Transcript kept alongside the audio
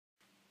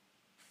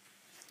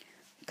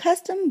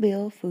Custom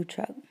build food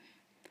truck.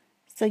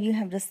 So you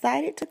have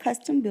decided to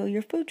custom build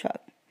your food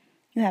truck.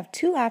 You have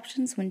two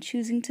options when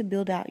choosing to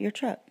build out your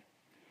truck.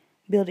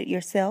 Build it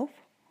yourself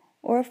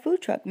or a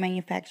food truck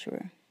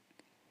manufacturer.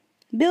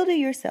 Build it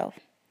yourself.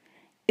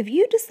 If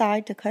you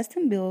decide to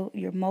custom build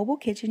your mobile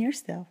kitchen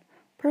yourself,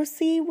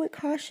 proceed with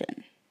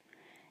caution.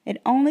 It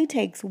only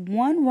takes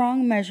one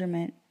wrong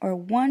measurement or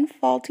one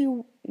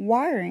faulty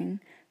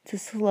wiring to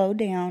slow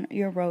down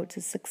your road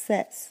to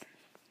success.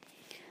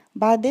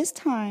 By this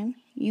time,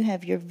 you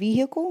have your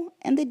vehicle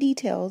and the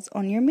details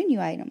on your menu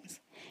items.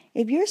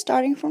 If you're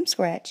starting from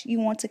scratch, you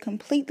want to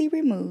completely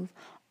remove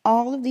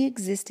all of the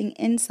existing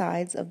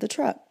insides of the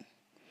truck.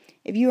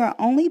 If you are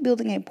only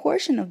building a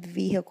portion of the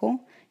vehicle,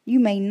 you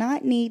may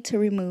not need to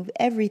remove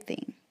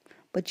everything,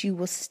 but you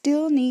will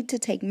still need to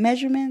take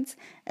measurements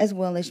as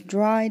well as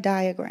draw a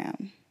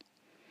diagram.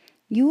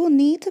 You will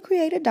need to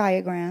create a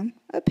diagram,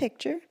 a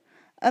picture,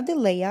 of the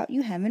layout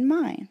you have in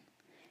mind.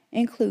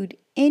 Include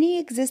any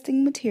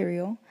existing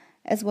material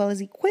as well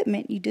as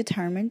equipment you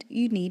determined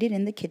you needed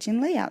in the kitchen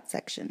layout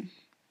section.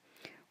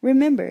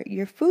 Remember,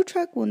 your food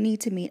truck will need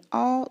to meet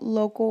all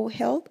local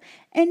health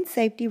and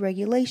safety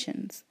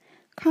regulations.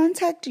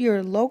 Contact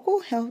your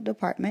local health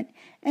department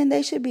and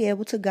they should be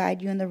able to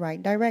guide you in the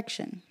right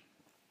direction.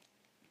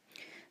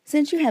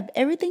 Since you have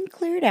everything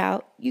cleared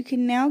out, you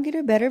can now get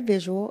a better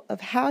visual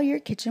of how your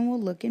kitchen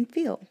will look and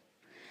feel.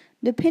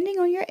 Depending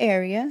on your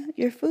area,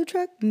 your food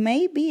truck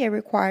may be a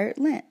required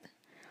length.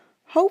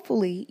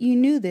 Hopefully, you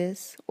knew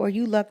this or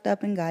you lucked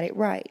up and got it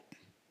right.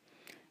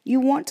 You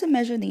want to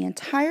measure the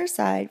entire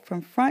side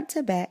from front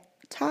to back,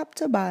 top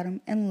to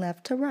bottom, and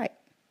left to right.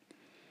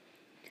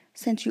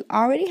 Since you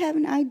already have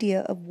an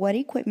idea of what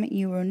equipment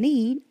you will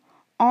need,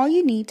 all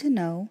you need to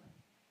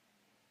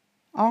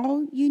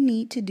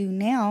do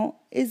now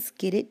is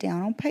get it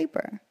down on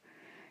paper.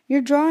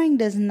 Your drawing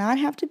does not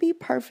have to be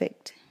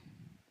perfect,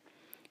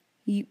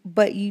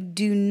 but you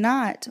do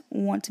not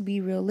want to be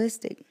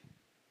realistic.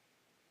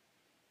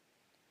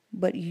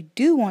 But you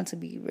do want to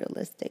be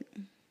realistic.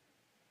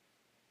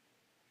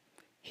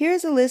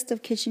 Here's a list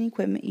of kitchen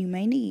equipment you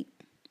may need.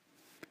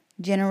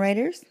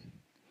 Generators,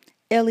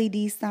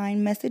 LED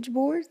sign message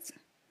boards,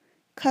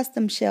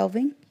 custom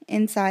shelving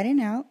inside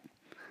and out,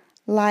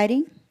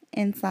 lighting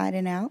inside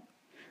and out,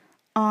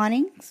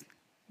 awnings,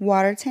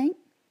 water tank,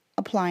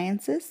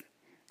 appliances,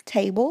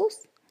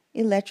 tables,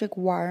 electric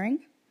wiring,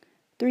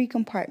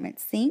 3-compartment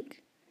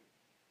sink,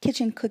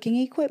 kitchen cooking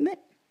equipment,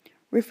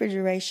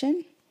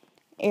 refrigeration,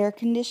 air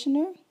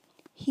conditioner,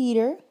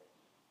 heater,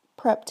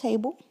 prep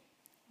table,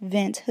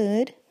 vent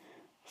hood,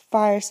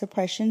 fire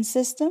suppression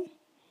system,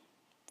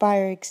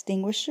 fire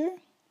extinguisher,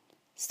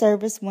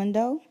 service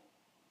window,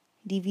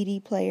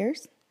 DVD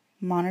players,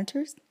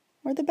 monitors,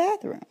 or the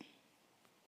bathroom.